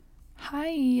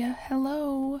Hi,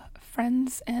 hello,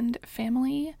 friends and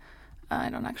family. I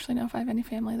don't actually know if I have any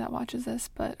family that watches this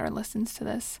or listens to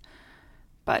this,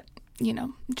 but,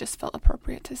 just felt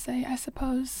appropriate to say, I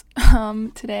suppose.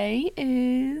 Today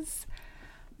is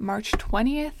March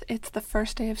 20th. It's the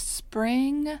first day of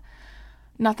spring.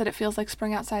 Not that it feels like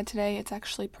spring outside today. It's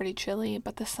actually pretty chilly,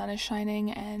 but the sun is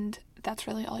shining, and that's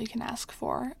really all you can ask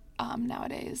for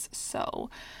nowadays. So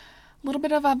little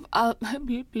bit of a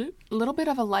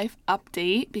life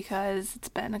update because it's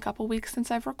been a couple weeks since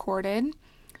I've recorded.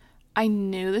 I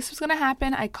knew this was going to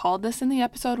happen. I called this in the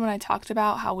episode when I talked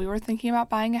about how we were thinking about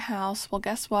buying a house. Well,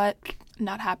 guess what?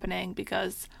 Not happening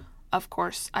because, of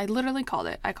course, I literally called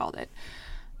it.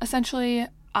 Essentially,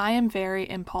 I am very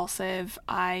impulsive.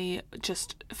 I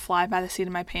just fly by the seat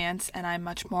of my pants, and I'm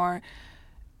much more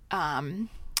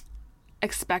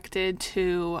expected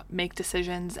to make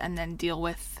decisions and then deal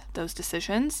with those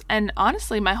decisions. And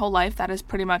honestly, my whole life that has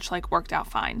pretty much worked out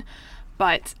fine.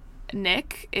 But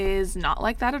Nick is not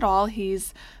like that at all.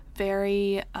 He's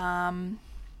very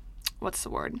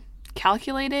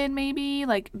calculated, maybe,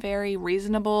 very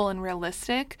reasonable and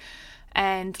realistic,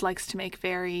 and likes to make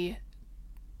very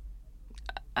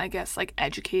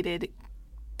educated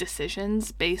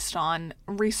decisions based on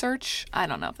research. I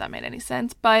don't know if that made any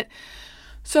sense, but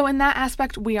so in that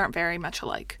aspect, we aren't very much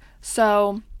alike.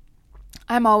 So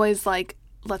I'm always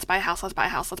let's buy a house.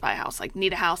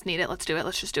 Need a house, need it, let's do it,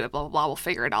 let's just do it, blah, blah, blah, we'll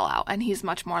figure it all out. And he's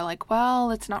much more well,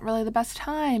 it's not really the best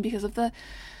time because of the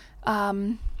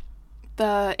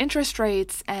interest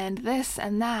rates and this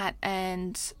and that.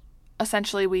 And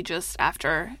essentially we just,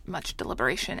 after much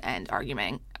deliberation and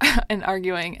arguing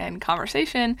and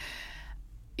conversation,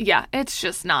 it's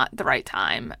just not the right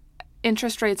time.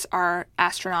 Interest rates are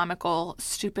astronomical,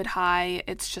 stupid high.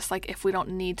 It's just if we don't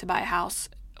need to buy a house,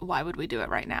 why would we do it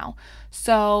right now?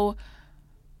 So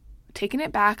taking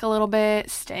it back a little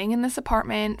bit, staying in this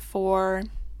apartment for,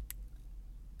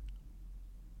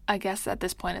 I guess at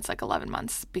this point it's 11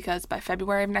 months, because by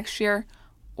February of next year,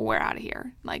 we're out of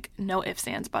here. No ifs,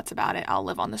 ands, buts about it. I'll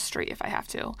live on the street if I have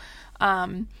to.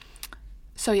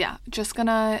 So just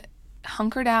gonna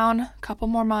hunker down a couple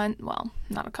more months. Well,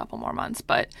 not a couple more months,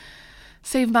 but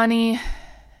save money,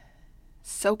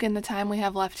 soak in the time we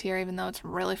have left here, even though it's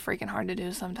really freaking hard to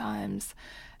do sometimes.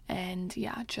 And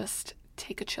just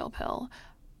take a chill pill.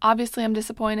 Obviously, I'm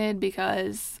disappointed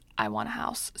because I want a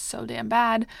house so damn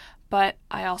bad, but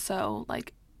I also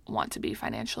want to be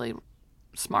financially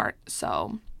smart.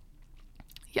 So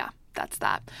that's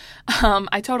that.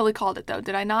 I totally called it though.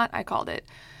 Did I not? I called it.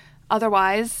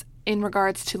 Otherwise, in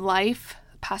regards to life,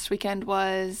 past weekend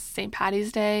was St.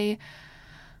 Patty's Day.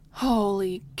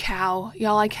 Holy cow.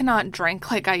 Y'all, I cannot drink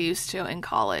like I used to in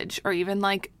college, or even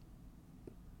I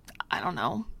don't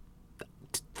know,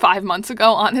 5 months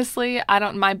ago, honestly.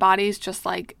 My body's just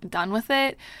done with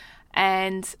it,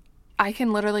 and I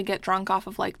can literally get drunk off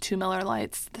of 2 Miller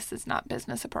Lights. This is not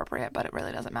business appropriate, but it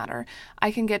really doesn't matter.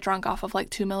 I can get drunk off of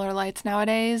 2 Miller Lights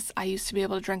nowadays. I used to be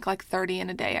able to drink 30 in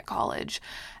a day at college.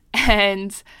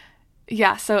 And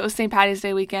so it was St. Patty's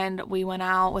Day weekend. We went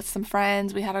out with some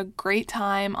friends. We had a great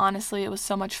time. Honestly, it was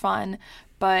so much fun,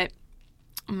 but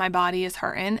my body is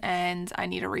hurting and I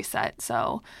need a reset.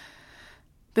 So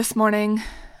this morning,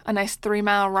 a nice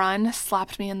 3-mile run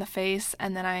slapped me in the face,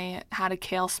 and then I had a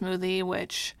kale smoothie,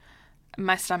 which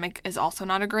my stomach is also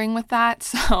not agreeing with that.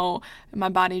 So my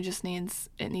body just needs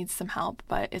some help,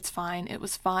 but it's fine. It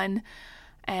was fun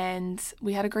and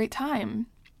we had a great time.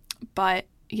 But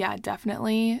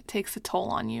definitely takes a toll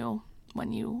on you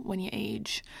when you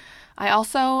age. I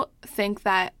also think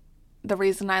that the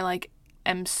reason I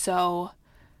am so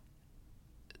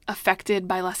affected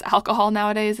by less alcohol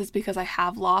nowadays is because I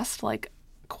have lost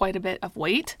quite a bit of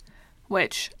weight,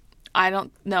 which I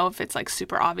don't know if it's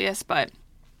super obvious, but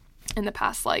in the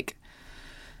past I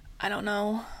don't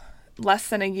know, less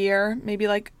than a year, maybe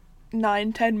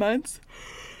 9-10 months,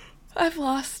 I've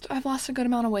lost a good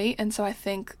amount of weight. And so I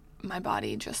think my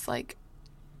body just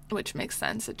which makes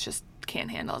sense, it just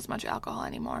can't handle as much alcohol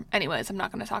anymore. Anyways, I'm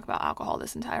not going to talk about alcohol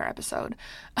this entire episode.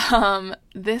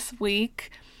 This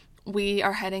week we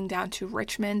are heading down to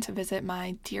Richmond to visit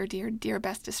my dear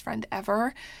bestest friend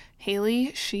ever,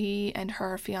 Haley. She and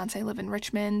her fiance live in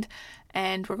Richmond,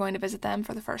 and we're going to visit them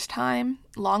for the first time.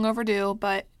 Long overdue,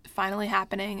 but finally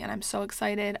happening, and I'm so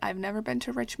excited. I've never been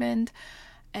to Richmond,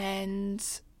 and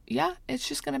it's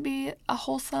just going to be a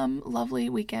wholesome, lovely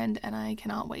weekend, and I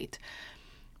cannot wait.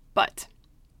 But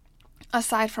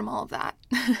aside from all of that,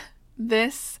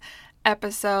 this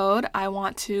episode, I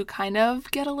want to kind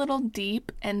of get a little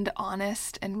deep and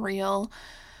honest and real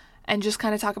and just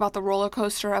kind of talk about the roller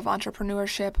coaster of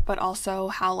entrepreneurship, but also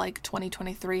how like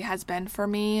 2023 has been for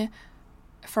me,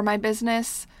 for my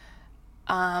business,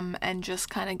 and just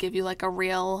kind of give you like a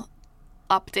real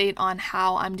update on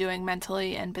how I'm doing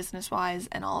mentally and business-wise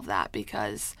and all of that,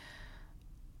 because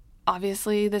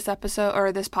obviously this episode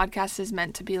or this podcast is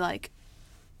meant to be like,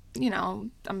 you know,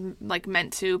 I'm like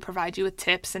meant to provide you with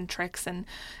tips and tricks and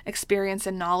experience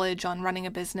and knowledge on running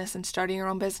a business and starting your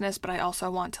own business, but I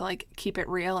also want to like keep it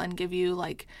real and give you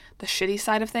like the shitty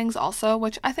side of things also,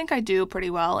 which I think I do pretty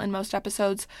well in most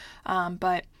episodes.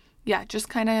 But yeah, just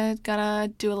kind of gonna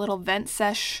do a little vent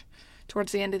sesh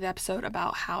towards the end of the episode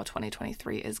about how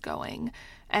 2023 is going.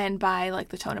 And by like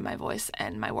the tone of my voice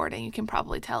and my wording, you can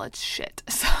probably tell it's shit.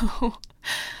 So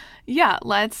yeah,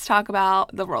 let's talk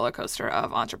about the roller coaster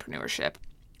of entrepreneurship.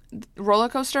 Roller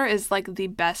coaster is like the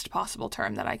best possible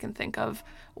term that I can think of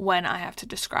when I have to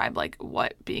describe like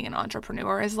what being an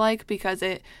entrepreneur is like, because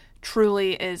it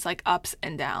truly is like ups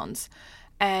and downs.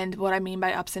 And what I mean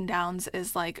by ups and downs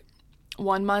is like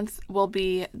 1 month will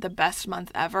be the best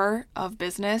month ever of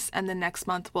business, and the next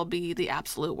month will be the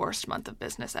absolute worst month of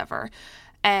business ever.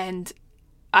 And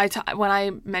when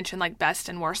I mention like best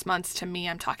and worst months, to me,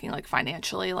 I'm talking like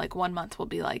financially. Like 1 month will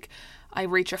be like I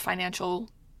reach a financial,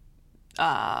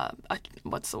 goal,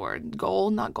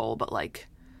 not goal, but like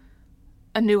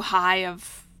a new high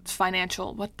of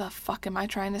financial. What the fuck am I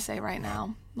trying to say right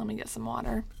now? Let me get some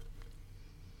water.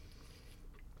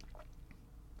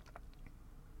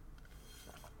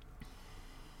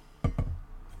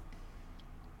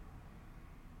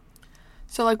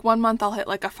 So like 1 month I'll hit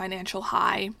like a financial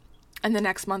high, and the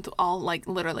next month I'll like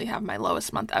literally have my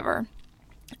lowest month ever.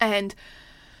 And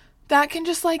that can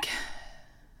just like,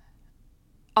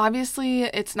 obviously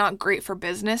it's not great for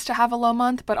business to have a low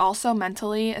month, but also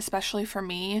mentally, especially for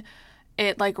me,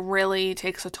 it like really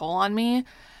takes a toll on me.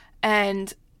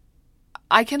 And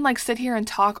I can like sit here and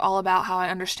talk all about how I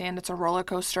understand it's a roller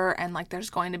coaster and like there's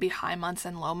going to be high months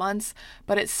and low months,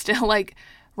 but it's still like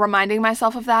reminding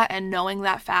myself of that and knowing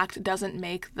that fact doesn't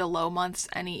make the low months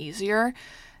any easier,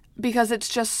 because it's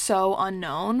just so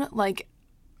unknown. Like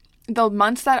the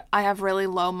months that I have really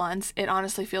low months, it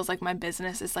honestly feels like my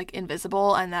business is like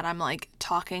invisible and that I'm like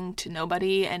talking to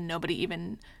nobody and nobody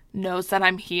even knows that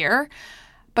I'm here.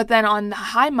 But then on the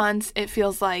high months, it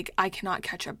feels like I cannot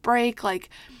catch a break. Like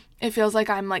it feels like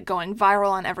I'm like going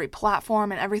viral on every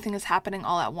platform and everything is happening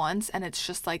all at once, and it's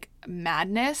just like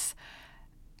madness.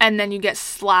 And then you get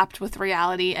slapped with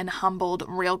reality and humbled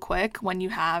real quick when you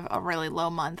have a really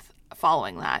low month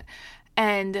following that.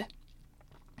 And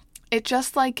it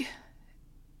just like,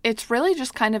 it's really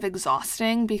just kind of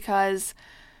exhausting, because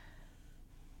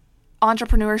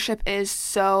entrepreneurship is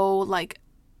so like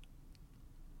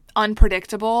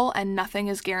unpredictable and nothing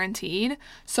is guaranteed.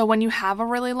 So when you have a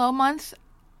really low month,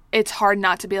 it's hard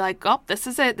not to be like, oh, this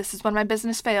is it. This is when my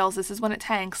business fails. This is when it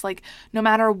tanks. Like no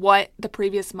matter what the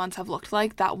previous months have looked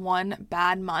like, that one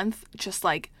bad month just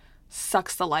like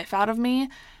sucks the life out of me.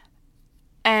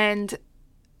 And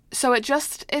so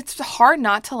it's hard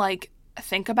not to like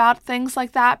think about things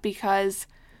like that, because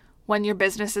when your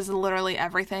business is literally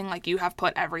everything, like you have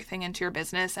put everything into your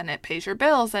business and it pays your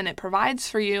bills and it provides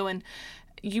for you, and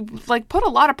you like put a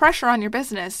lot of pressure on your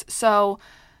business. So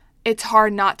it's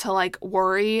hard not to like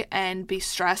worry and be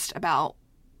stressed about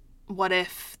what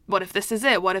if this is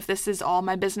it? What if this is all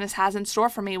my business has in store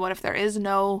for me? What if there is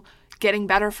no getting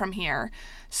better from here?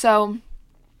 So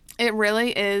it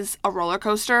really is a roller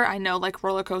coaster. I know like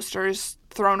roller coasters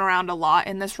thrown around a lot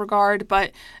in this regard,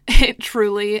 but it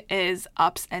truly is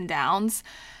ups and downs.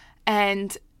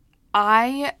 And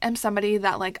I am somebody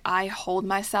that like I hold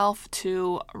myself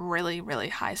to really, really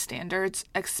high standards,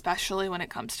 especially when it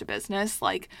comes to business.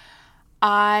 Like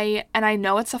I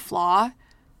know it's a flaw,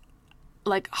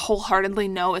 like wholeheartely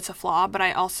know it's a flaw, but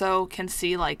I also can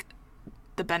see like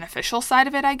the beneficial side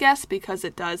of it, I guess, because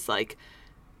it does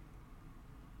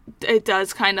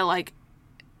kind of like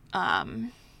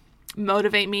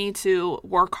motivate me to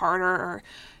work harder, or,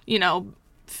 you know,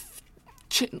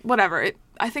 whatever.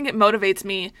 I think it motivates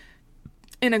me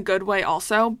in a good way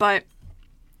also, but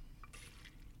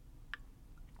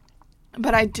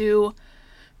I do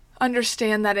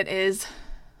understand that it is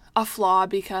a flaw,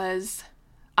 because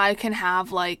I can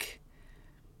have like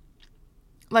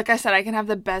I said, I can have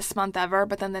the best month ever,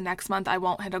 but then the next month I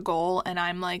won't hit a goal and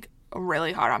I'm like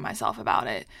really hard on myself about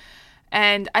it.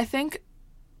 And I think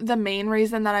the main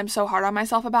reason that I'm so hard on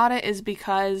myself about it is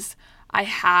because I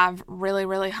have really,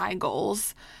 really high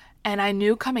goals. And I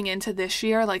knew coming into this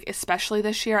year, like especially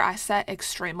this year, I set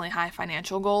extremely high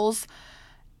financial goals.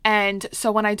 And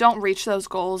so when I don't reach those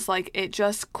goals, like it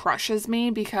just crushes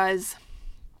me, because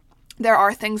there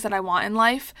are things that I want in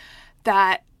life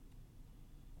that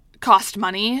cost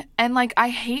money. And like, I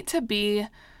hate to be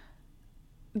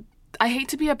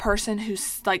a person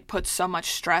who's like puts so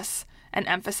much stress and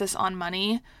emphasis on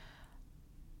money,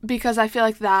 because I feel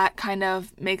like that kind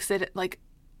of makes it like,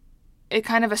 it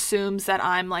kind of assumes that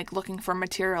I'm like looking for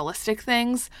materialistic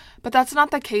things, but that's not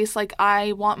the case. Like,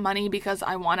 I want money because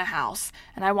I want a house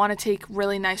and I want to take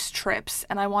really nice trips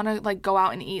and I want to like go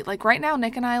out and eat. Like right now,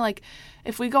 Nick and I, like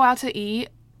if we go out to eat,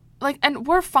 like, and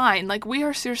we're fine, like we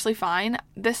are seriously fine.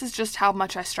 This is just how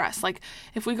much I stress. Like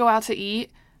if we go out to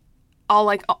eat, I'll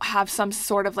like have some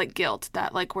sort of like guilt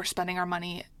that like we're spending our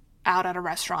money out at a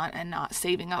restaurant and not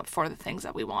saving up for the things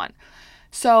that we want.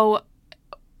 So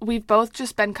we've both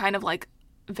just been kind of like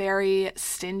very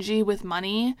stingy with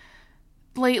money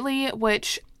lately,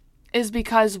 which is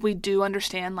because we do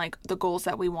understand like the goals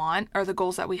that we want or the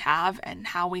goals that we have and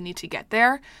how we need to get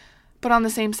there. But on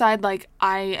the same side, like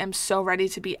I am so ready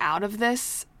to be out of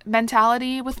this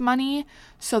mentality with money.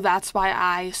 So that's why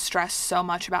I stress so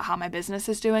much about how my business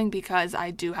is doing, because I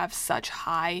do have such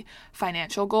high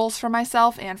financial goals for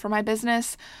myself and for my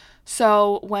business.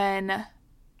 So when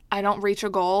I don't reach a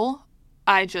goal,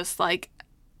 I just like,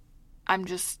 I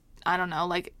don't know,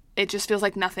 like it just feels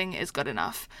like nothing is good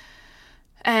enough.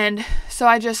 And so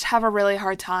I just have a really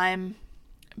hard time,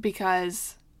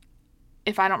 because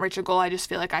if I don't reach a goal, I just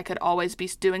feel like I could always be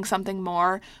doing something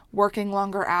more, working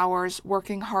longer hours,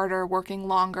 working harder, working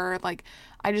longer. Like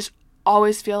I just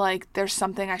always feel like there's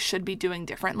something I should be doing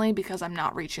differently because I'm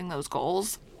not reaching those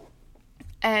goals.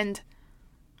 And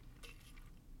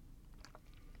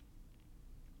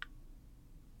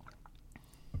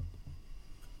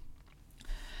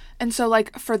so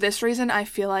like for this reason, I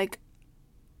feel like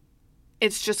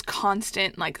it's just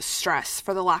constant like stress,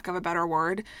 for the lack of a better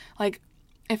word. Like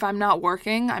if I'm not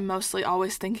working, I'm mostly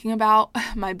always thinking about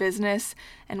my business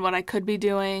and what I could be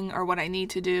doing or what I need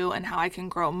to do and how I can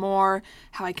grow more,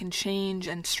 how I can change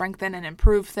and strengthen and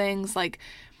improve things. Like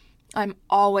I'm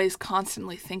always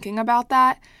constantly thinking about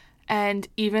that. And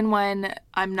even when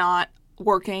I'm not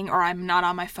working or I'm not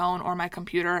on my phone or my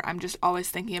computer, I'm just always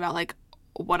thinking about like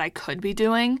what I could be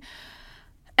doing.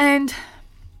 And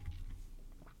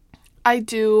I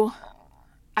do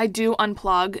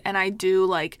unplug, and I do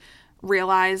like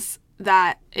realize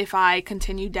that if I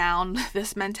continue down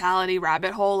this mentality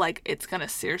rabbit hole, like it's gonna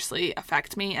seriously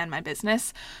affect me and my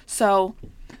business. So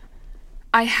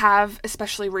I have,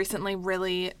 especially recently,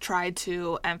 really tried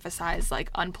to emphasize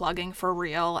like unplugging for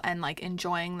real and like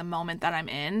enjoying the moment that I'm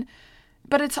in.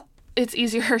 But it's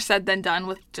easier said than done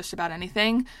with just about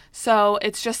anything. So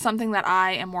it's just something that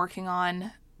I am working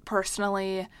on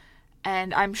personally,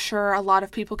 and I'm sure a lot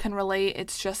of people can relate.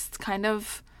 It's just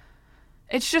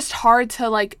hard to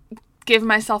like give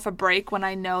myself a break when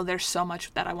I know there's so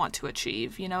much that I want to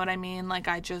achieve. You know what I mean? Like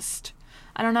I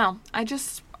don't know. I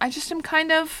just am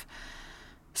kind of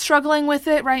struggling with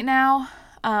it right now.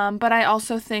 But I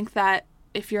also think that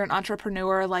if you're an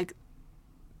entrepreneur, like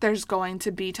there's going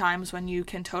to be times when you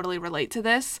can totally relate to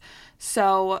this.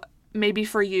 So maybe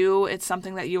for you, it's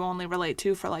something that you only relate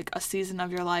to for like a season of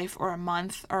your life or a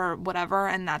month or whatever,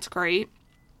 and that's great.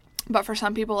 But for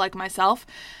some people like myself,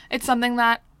 it's something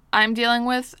that I'm dealing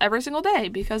with every single day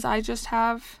because I just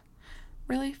have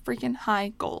really freaking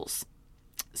high goals.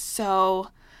 So,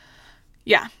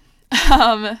 yeah.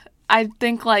 I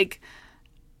think like,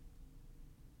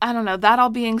 I don't know, that all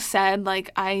being said, like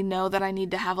I know that I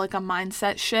need to have like a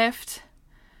mindset shift.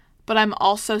 But I'm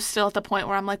also still at the point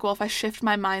where I'm like, well, if I shift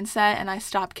my mindset and I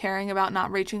stop caring about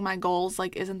not reaching my goals,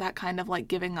 like, isn't that kind of like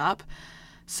giving up?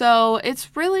 So it's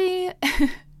really,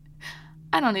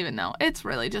 I don't even know. It's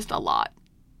really just a lot.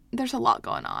 There's a lot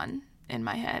going on in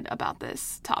my head about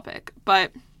this topic,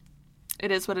 but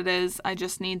it is what it is. I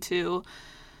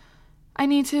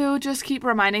need to just keep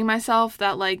reminding myself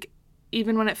that like,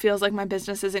 even when it feels like my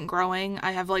business isn't growing,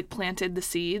 I have like planted the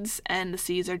seeds and the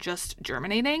seeds are just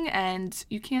germinating and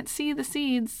you can't see the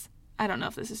seeds. I don't know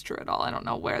if this is true at all. I don't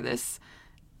know where this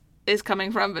is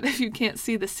coming from, but if you can't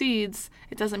see the seeds,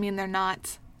 it doesn't mean they're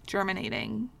not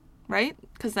germinating, right?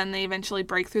 Because then they eventually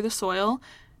break through the soil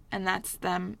and that's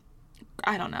them.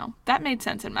 I don't know. That made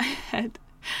sense in my head.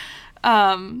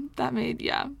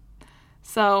 Yeah.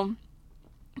 So,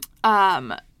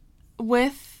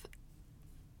 with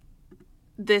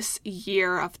this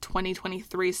year of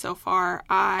 2023 so far,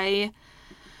 I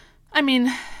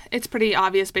mean, it's pretty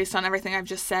obvious based on everything I've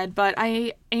just said, but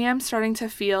I am starting to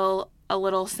feel a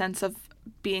little sense of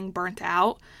being burnt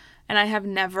out, and I have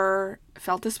never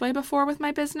felt this way before with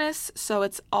my business, so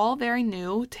it's all very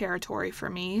new territory for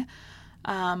me.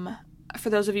 For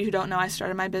those of you who don't know, I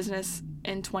started my business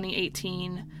in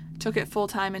 2018 took it full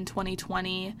time in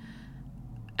 2020.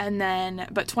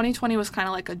 But 2020 was kind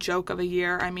of like a joke of a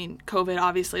year. I mean, COVID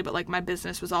obviously, but like my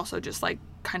business was also just like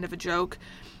kind of a joke.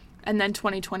 And then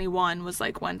 2021 was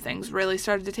like when things really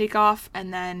started to take off.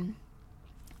 And then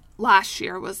last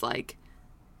year was like,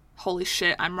 holy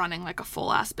shit, I'm running like a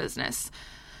full ass business.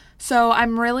 So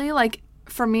I'm really like,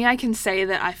 for me, I can say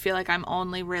that I feel like I'm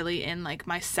only really in like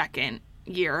my second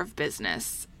year of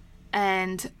business.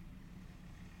 And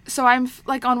so I'm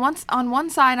like on one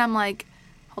side, I'm like,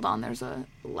 hold on, there's a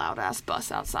loud ass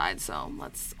bus outside. So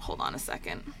let's hold on a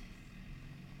second.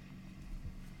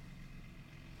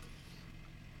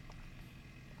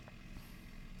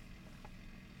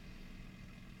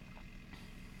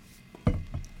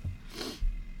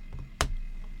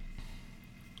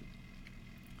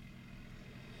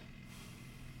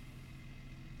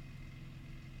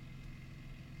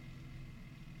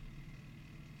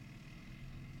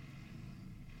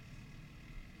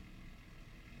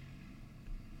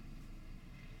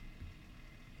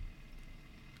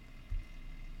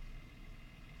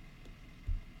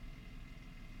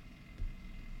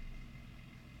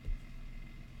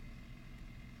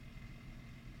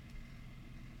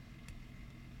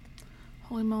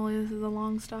 Holy moly, this is a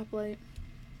long stoplight.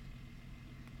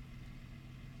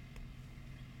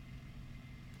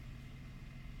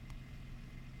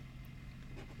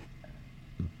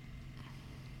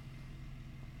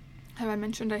 Have I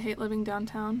mentioned I hate living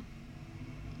downtown?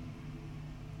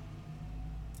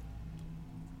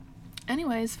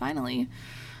 Anyways, finally.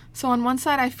 So on one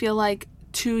side, I feel like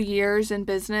 2 years in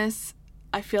business,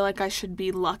 I feel like I should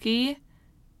be lucky.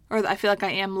 Or I feel like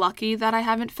I am lucky that I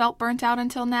haven't felt burnt out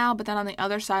until now. But then on the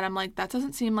other side, I'm like, that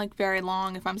doesn't seem like very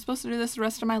long. If I'm supposed to do this the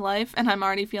rest of my life and I'm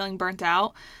already feeling burnt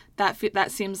out, that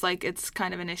seems like it's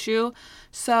kind of an issue.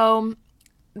 So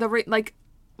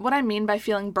what I mean by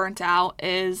feeling burnt out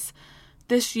is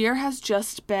this year has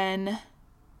just been,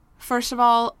 first of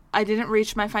all, I didn't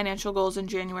reach my financial goals in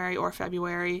January or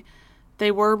February.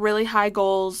 They were really high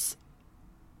goals.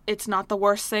 It's not the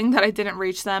worst thing that I didn't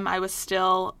reach them. I'm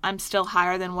still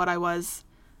higher than what I was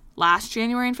last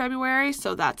January and February.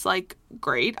 So that's like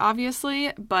great,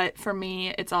 obviously. But for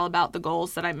me, it's all about the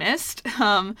goals that I missed.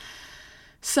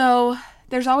 So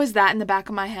there's always that in the back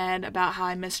of my head about how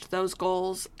I missed those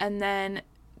goals. And then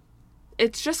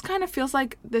it just kind of feels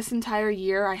like this entire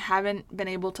year I haven't been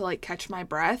able to like catch my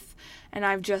breath. And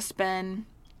I've just been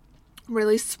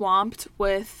really swamped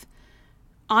with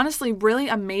honestly really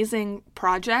amazing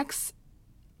projects,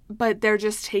 but they're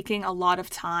just taking a lot of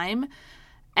time.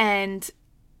 And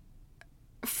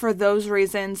for those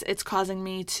reasons, it's causing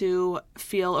me to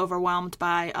feel overwhelmed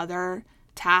by other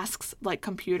tasks, like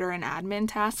computer and admin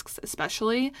tasks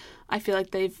especially. I feel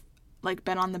like they've like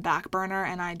been on the back burner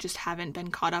and I just haven't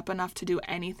been caught up enough to do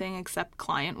anything except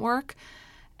client work.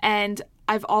 And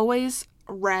I've always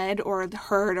read or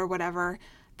heard or whatever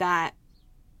that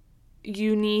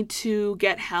you need to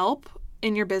get help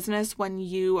in your business when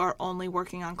you are only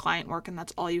working on client work and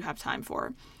that's all you have time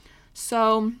for.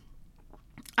 So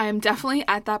I am definitely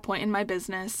at that point in my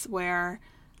business where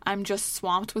I'm just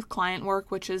swamped with client work,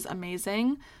 which is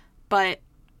amazing, but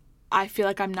I feel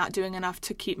like I'm not doing enough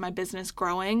to keep my business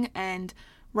growing. And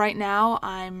right now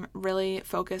I'm really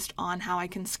focused on how I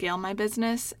can scale my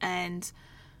business, and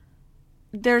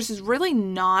there's really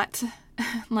not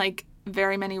like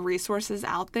very many resources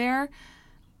out there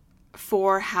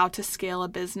for how to scale a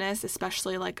business,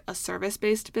 especially like a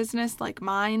service-based business like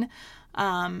mine.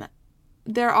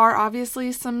 There are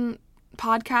obviously some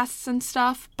podcasts and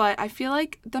stuff, but I feel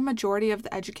like the majority of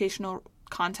the educational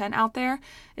content out there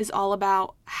is all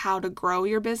about how to grow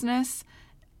your business,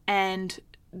 and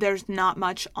there's not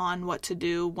much on what to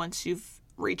do once you've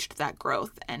reached that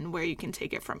growth and where you can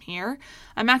take it from here.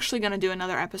 I'm actually going to do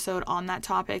another episode on that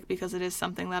topic because it is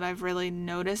something that I've really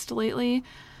noticed lately.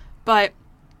 But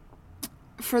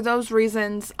for those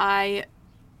reasons, I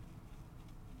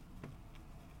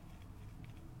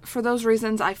feel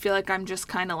like I'm just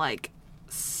kind of like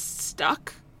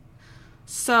stuck.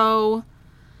 So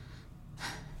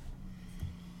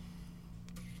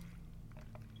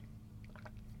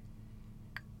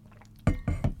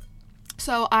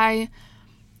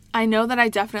I know that I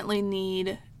definitely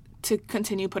need to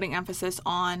continue putting emphasis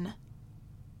on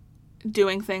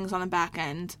doing things on the back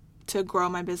end to grow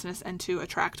my business and to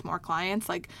attract more clients.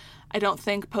 Like, I don't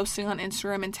think posting on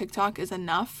Instagram and TikTok is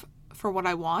enough for what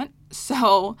I want.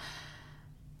 So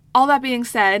all that being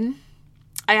said,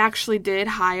 I actually did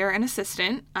hire an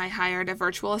assistant. I hired a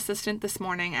virtual assistant this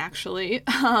morning, actually.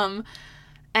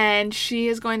 And she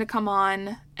is going to come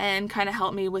on and kind of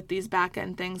help me with these back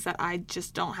end things that I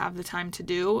just don't have the time to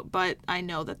do, but I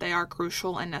know that they are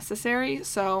crucial and necessary.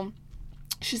 So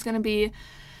she's going to be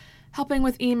helping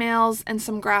with emails and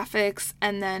some graphics.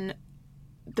 And then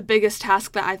the biggest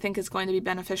task that I think is going to be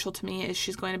beneficial to me is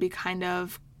she's going to be kind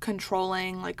of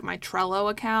controlling like my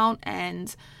Trello account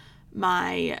and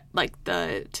my like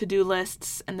the to-do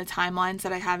lists and the timelines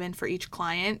that I have in for each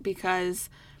client, because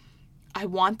I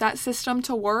want that system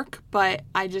to work, but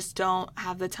I just don't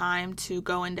have the time to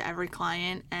go into every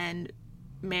client and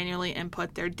manually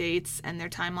input their dates and their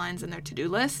timelines and their to-do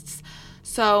lists.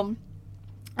 So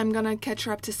I'm going to catch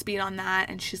her up to speed on that,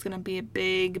 and she's going to be a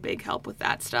big, big help with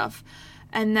that stuff.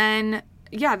 And then,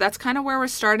 yeah, that's kind of where we're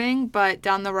starting, but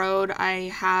down the road,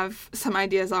 I have some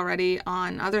ideas already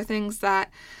on other things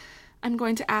that I'm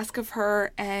going to ask of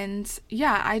her. And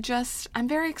yeah, I'm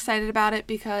very excited about it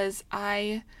because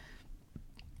I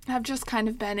have just kind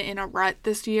of been in a rut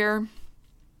this year,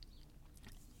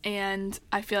 and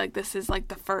I feel like this is like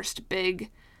the first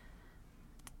big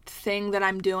thing that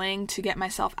I'm doing to get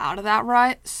myself out of that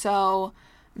rut. So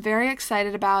very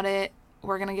excited about it.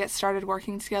 We're going to get started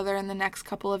working together in the next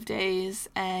couple of days,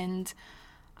 and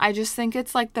I just think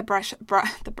it's like the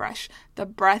breath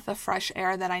of fresh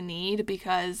air that I need,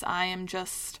 because I'm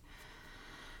just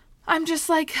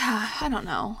like, I don't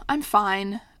know. I'm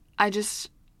fine. I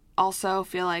just also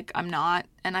feel like I'm not,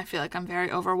 and I feel like I'm very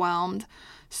overwhelmed.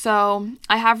 So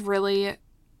I have really,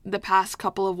 the past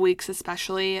couple of weeks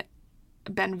especially,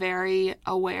 been very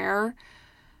aware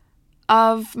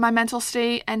of my mental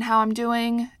state and how I'm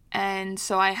doing, and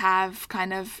so I have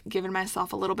kind of given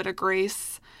myself a little bit of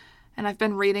grace, and I've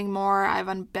been reading more. I've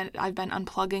been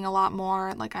unplugging a lot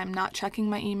more. Like, I'm not checking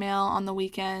my email on the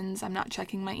weekends. I'm not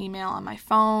checking my email on my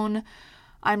phone.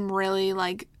 I'm really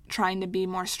like trying to be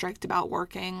more strict about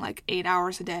working like 8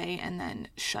 hours a day and then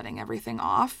shutting everything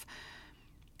off.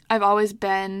 I've always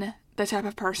been the type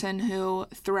of person who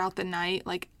throughout the night,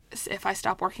 like if I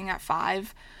stop working at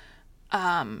 5,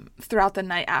 throughout the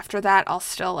night after that, I'll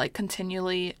still like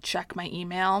continually check my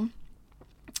email.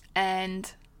 And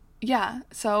yeah,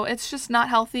 so it's just not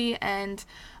healthy. And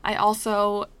I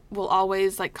also will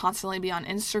always like constantly be on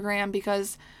Instagram,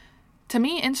 because to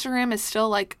me, Instagram is still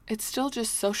like, it's still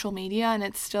just social media, and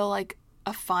it's still like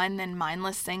a fun and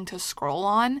mindless thing to scroll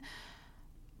on,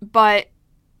 but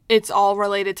it's all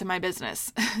related to my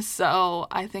business. So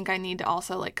I think I need to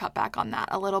also like cut back on that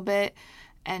a little bit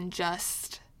and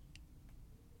just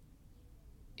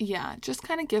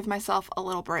kind of give myself a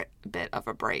little bit of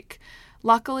a break.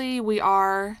 Luckily, we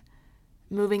are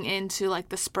moving into like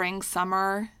the spring,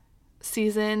 summer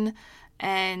season,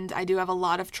 and I do have a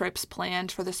lot of trips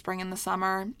planned for the spring and the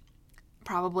summer.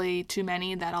 Probably too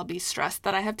many that I'll be stressed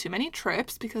that I have too many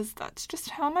trips, because that's just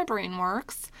how my brain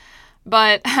works.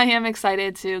 But I am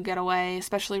excited to get away,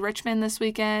 especially Richmond this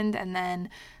weekend. And then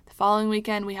the following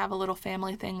weekend, we have a little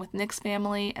family thing with Nick's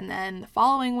family. And then the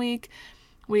following week,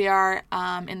 we are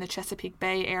in the Chesapeake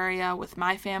Bay area with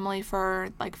my family for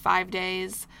like 5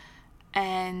 days.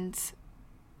 And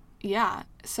yeah,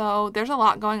 so there's a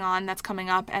lot going on that's coming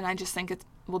up, and I just think it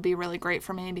will be really great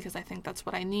for me, because I think that's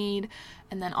what I need.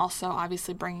 And then also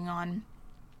obviously bringing on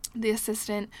the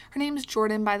assistant. Her name is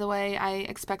Jordan, by the way. I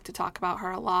expect to talk about her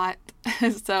a lot,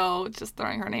 so just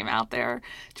throwing her name out there.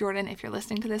 Jordan, if you're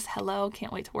listening to this, hello,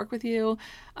 can't wait to work with you.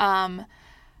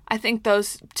 I think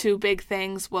those two big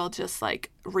things will just like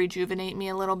rejuvenate me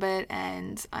a little bit,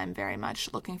 and I'm very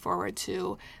much looking forward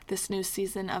to this new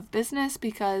season of business,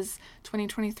 because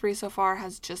 2023 so far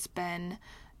has just been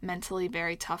mentally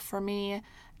very tough for me.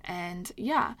 And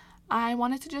yeah, I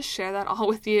wanted to just share that all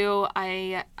with you.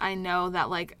 I know that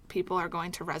like people are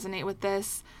going to resonate with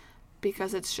this,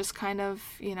 because it's just kind of,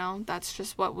 that's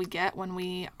just what we get when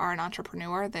we are an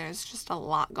entrepreneur. There's just a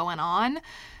lot going on,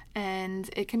 and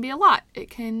it can be a lot. It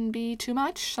can be too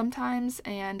much sometimes,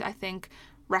 and I think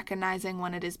recognizing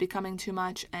when it is becoming too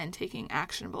much and taking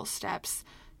actionable steps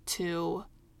to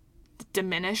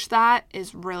diminish that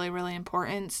is really, really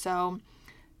important. So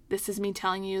this is me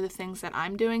telling you the things that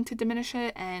I'm doing to diminish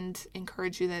it, and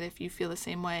encourage you that if you feel the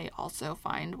same way, also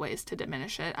find ways to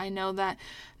diminish it. I know that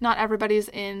not everybody's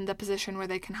in the position where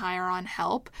they can hire on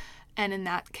help, and in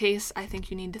that case, I think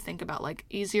you need to think about like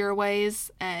easier ways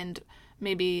and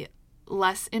maybe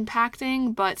less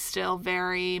impacting, but still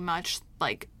very much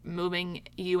like moving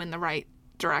you in the right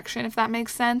direction, if that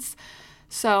makes sense.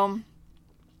 So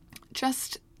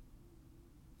just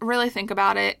really think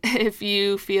about it. If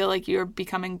you feel like you're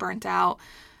becoming burnt out,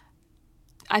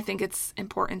 I think it's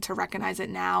important to recognize it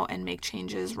now and make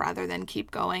changes rather than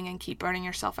keep going and keep burning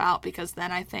yourself out, because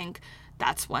then I think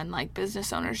that's when like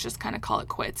business owners just kind of call it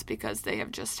quits because they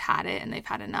have just had it and they've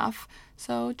had enough.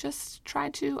 So just try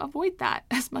to avoid that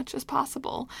as much as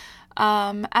possible.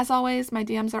 As always, my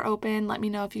DMs are open. Let me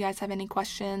know if you guys have any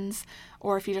questions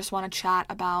or if you just want to chat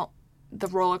about the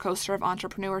roller coaster of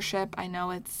entrepreneurship. I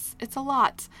know it's a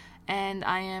lot, and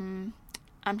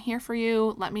I'm here for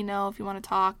you. Let me know if you want to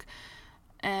talk.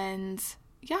 And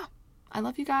yeah, I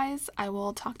love you guys. I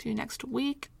will talk to you next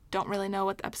week. Don't really know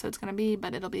what the episode's going to be,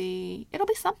 but it'll be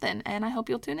something, and I hope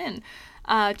you'll tune in.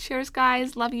 Cheers,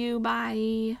 guys. Love you.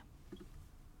 Bye.